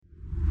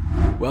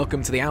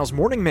Welcome to the Owls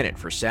Morning Minute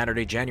for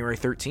Saturday, January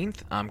 13th.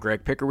 I'm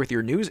Greg Picker with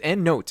your news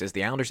and notes as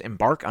the Islanders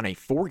embark on a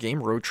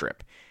 4-game road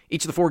trip.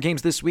 Each of the 4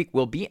 games this week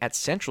will be at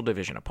Central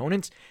Division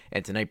opponents,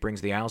 and tonight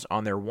brings the Owls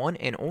on their one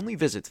and only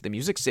visit to the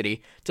Music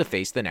City to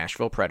face the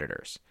Nashville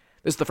Predators.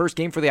 This is the first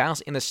game for the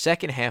Owls in the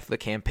second half of the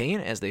campaign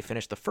as they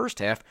finished the first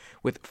half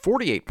with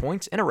 48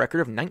 points and a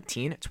record of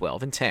 19,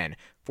 12, and 10,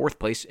 fourth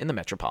place in the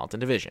Metropolitan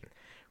Division.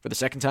 For the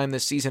second time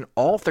this season,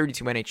 all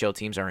 32 NHL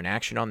teams are in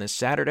action on this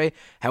Saturday.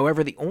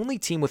 However, the only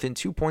team within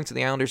 2 points of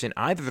the Islanders in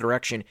either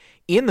direction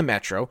in the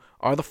Metro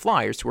are the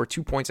Flyers, who are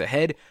 2 points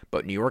ahead,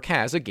 but New York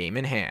has a game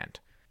in hand.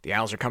 The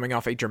Owls are coming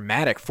off a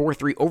dramatic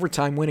 4-3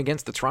 overtime win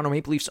against the Toronto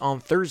Maple Leafs on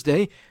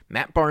Thursday.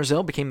 Matt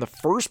Barzal became the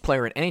first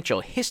player in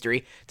NHL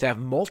history to have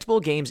multiple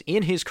games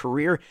in his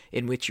career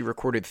in which he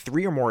recorded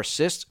 3 or more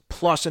assists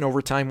plus an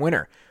overtime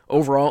winner.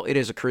 Overall, it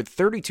has occurred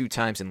 32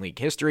 times in league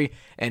history,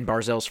 and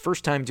Barzal's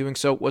first time doing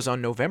so was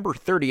on November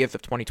 30th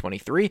of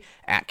 2023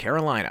 at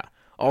Carolina.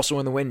 Also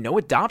in the win,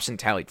 Noah Dobson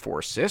tallied 4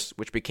 assists,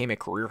 which became a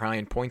career high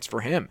in points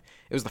for him.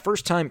 It was the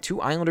first time 2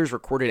 Islanders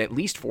recorded at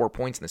least 4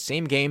 points in the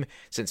same game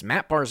since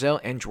Matt Barzal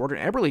and Jordan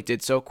Eberle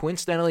did so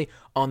coincidentally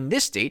on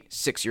this date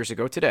 6 years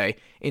ago today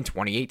in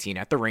 2018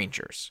 at the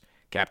Rangers.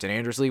 Captain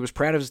Anders Lee was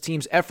proud of his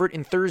team's effort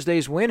in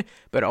Thursday's win,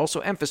 but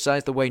also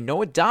emphasized the way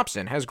Noah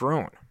Dobson has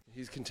grown.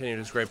 He's continued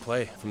his great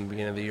play from the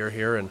beginning of the year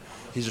here, and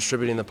he's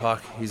distributing the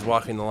puck. He's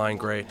walking the line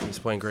great. He's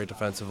playing great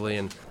defensively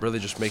and really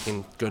just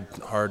making good,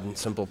 hard, and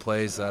simple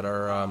plays that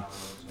are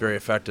very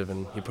effective.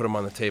 And you put him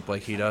on the tape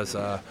like he does,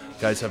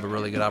 guys have a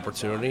really good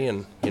opportunity.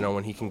 And,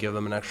 when he can give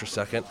them an extra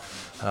second,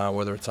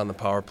 whether it's on the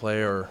power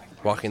play or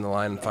walking the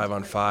line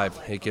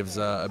 5-on-5, it gives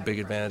a big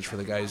advantage for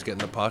the guy who's getting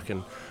the puck.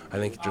 And I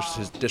think just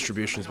his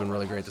distribution has been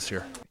really great this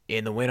year.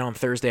 In the win on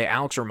Thursday,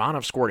 Alex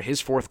Romanov scored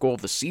his 4th goal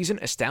of the season,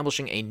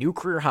 establishing a new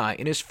career high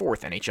in his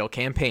 4th NHL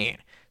campaign.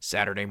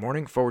 Saturday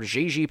morning, forward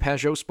J.G.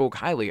 Pajot spoke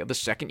highly of the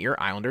second-year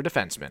Islander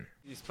defenseman.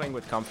 He's playing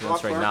with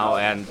confidence right now,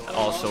 and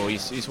also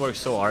he's worked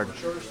so hard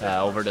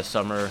over the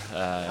summer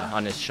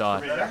on his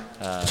shot.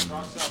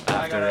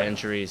 After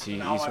injuries,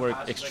 he's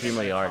worked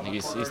extremely hard.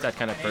 He's that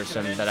kind of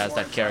person that has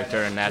that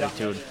character and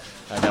attitude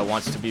that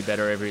wants to be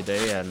better every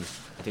day, and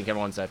I think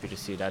everyone's happy to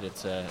see that.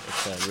 It's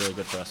really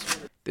good for us.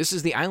 This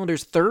is the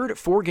Islanders' 3rd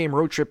 4-game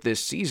road trip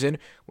this season,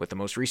 with the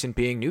most recent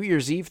being New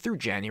Year's Eve through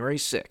January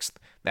 6th.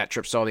 That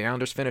trip saw the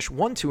Islanders finish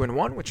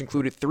 1-2-1, which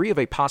included 3 of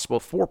a possible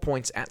 4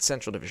 points at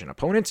Central Division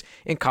opponents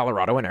in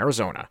Colorado and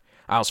Arizona.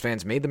 Isles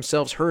fans made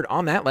themselves heard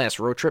on that last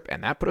road trip,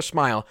 and that put a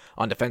smile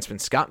on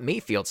defenseman Scott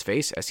Mayfield's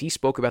face as he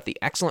spoke about the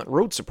excellent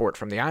road support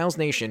from the Isles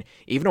Nation,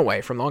 even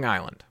away from Long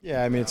Island.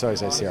 Yeah, it's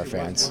always nice to see our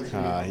fans.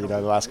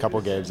 The last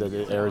couple games at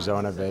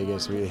Arizona,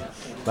 Vegas,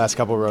 last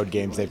couple road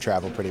games, they've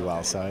traveled pretty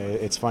well. So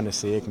it's fun to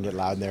see. It can get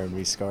loud in there and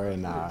we score,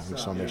 and we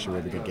just want to make sure we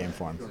have a good game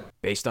for them.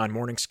 Based on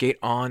morning skate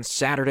on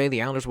Saturday,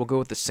 the Islanders will go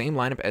with the same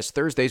lineup as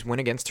Thursday's win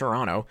against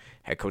Toronto.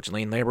 Head coach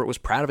Lane Lambert was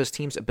proud of his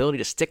team's ability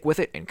to stick with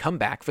it and come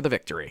back for the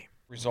victory.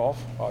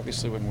 Resolve,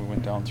 obviously, when we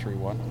went down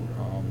 3-1,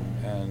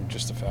 and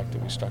just the fact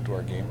that we stuck to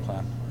our game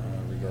plan,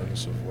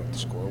 regardless of what the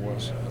score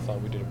was. I thought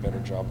we did a better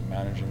job of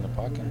managing the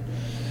puck, and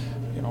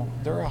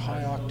they're a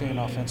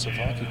high-octane offensive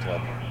hockey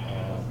club,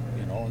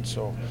 and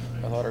so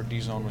I thought our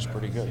D-zone was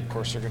pretty good. Of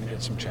course, they're going to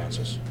get some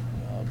chances,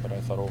 but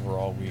I thought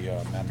overall we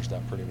managed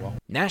that pretty well.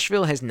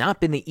 Nashville has not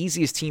been the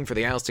easiest team for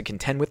the Owls to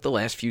contend with the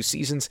last few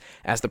seasons,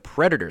 as the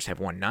Predators have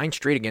won 9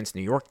 straight against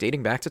New York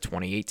dating back to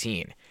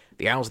 2018.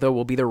 The Owls, though,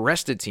 will be the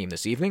rested team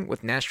this evening,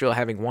 with Nashville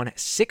having won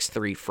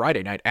 6-3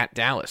 Friday night at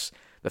Dallas.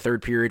 The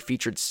third period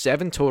featured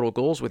 7 total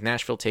goals, with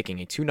Nashville taking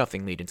a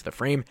 2-0 lead into the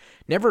frame,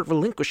 never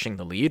relinquishing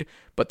the lead,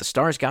 but the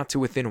Stars got to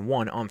within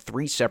 1 on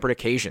 3 separate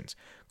occasions.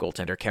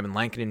 Goaltender Kevin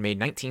Lankinen made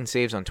 19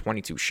 saves on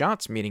 22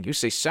 shots, meaning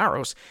Jussi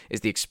Saros is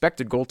the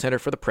expected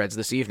goaltender for the Preds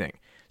this evening.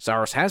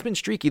 Saros has been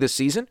streaky this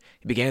season.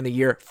 He began the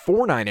year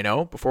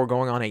 4-9-0 before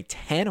going on a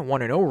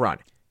 10-1-0 run.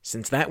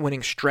 Since that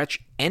winning stretch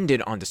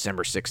ended on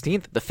December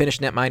 16th, the Finnish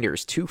netminder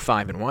is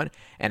 2-5-1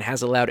 and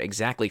has allowed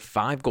exactly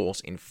 5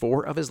 goals in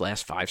 4 of his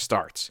last 5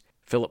 starts.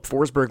 Philip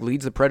Forsberg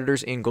leads the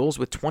Predators in goals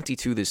with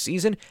 22 this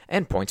season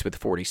and points with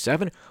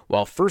 47,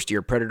 while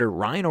first-year Predator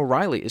Ryan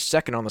O'Reilly is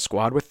second on the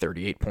squad with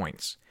 38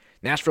 points.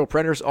 Nashville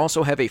Predators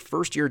also have a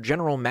first-year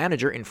general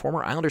manager and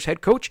former Islanders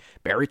head coach,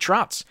 Barry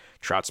Trotz.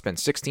 Trotz spent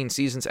 16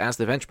 seasons as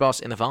the bench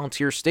boss in the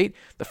Volunteer State,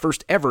 the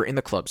first ever in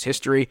the club's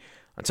history.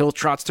 Until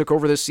Trotz took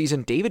over this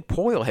season, David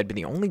Poile had been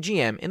the only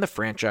GM in the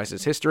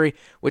franchise's history,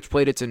 which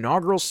played its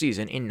inaugural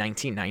season in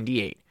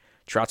 1998.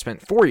 Trotz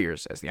spent 4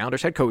 years as the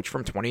Islanders head coach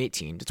from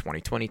 2018 to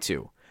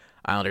 2022.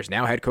 Islanders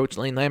now head coach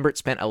Lane Lambert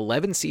spent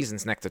 11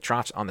 seasons next to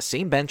Trotz on the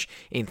same bench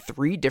in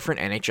 3 different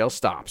NHL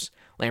stops.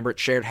 Lambert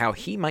shared how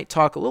he might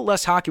talk a little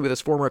less hockey with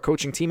his former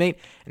coaching teammate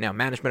and now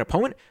management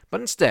opponent,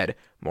 but instead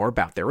more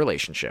about their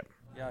relationship.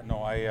 Yeah,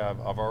 no,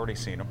 I've already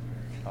seen him,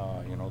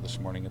 this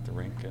morning at the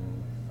rink,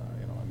 and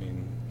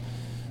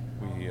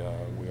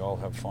we all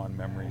have fond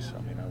memories.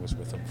 I was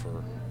with him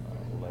for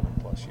 11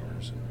 plus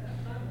years.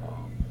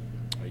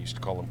 I used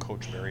to call him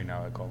Coach Barry,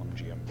 now I call him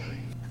GM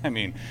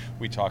Barry.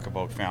 We talk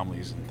about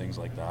families and things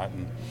like that,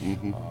 and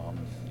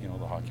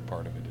the hockey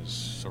part of it is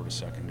sort of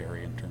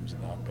secondary in terms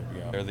of that. But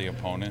yeah, they're the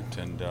opponent,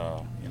 and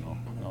no,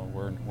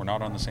 we're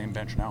not on the same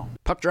bench now.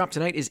 Puck drop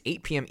tonight is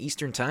 8 p.m.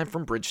 Eastern Time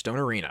from Bridgestone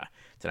Arena.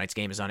 Tonight's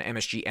game is on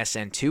MSG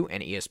SN2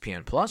 and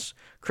ESPN+.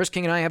 Chris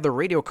King and I have the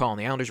radio call on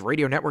the Islanders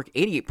Radio Network,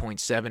 88.7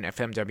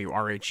 FM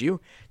WRHU,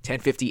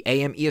 1050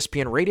 AM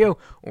ESPN Radio,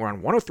 or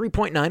on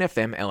 103.9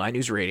 FM LI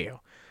News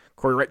Radio.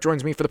 Corey Rett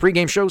joins me for the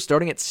pregame show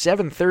starting at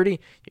 7:30.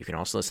 You can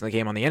also listen to the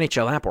game on the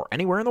NHL app or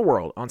anywhere in the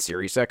world on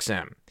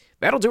SiriusXM.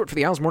 That'll do it for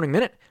the Isles Morning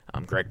Minute.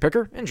 I'm Greg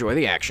Picker. Enjoy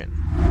the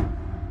action.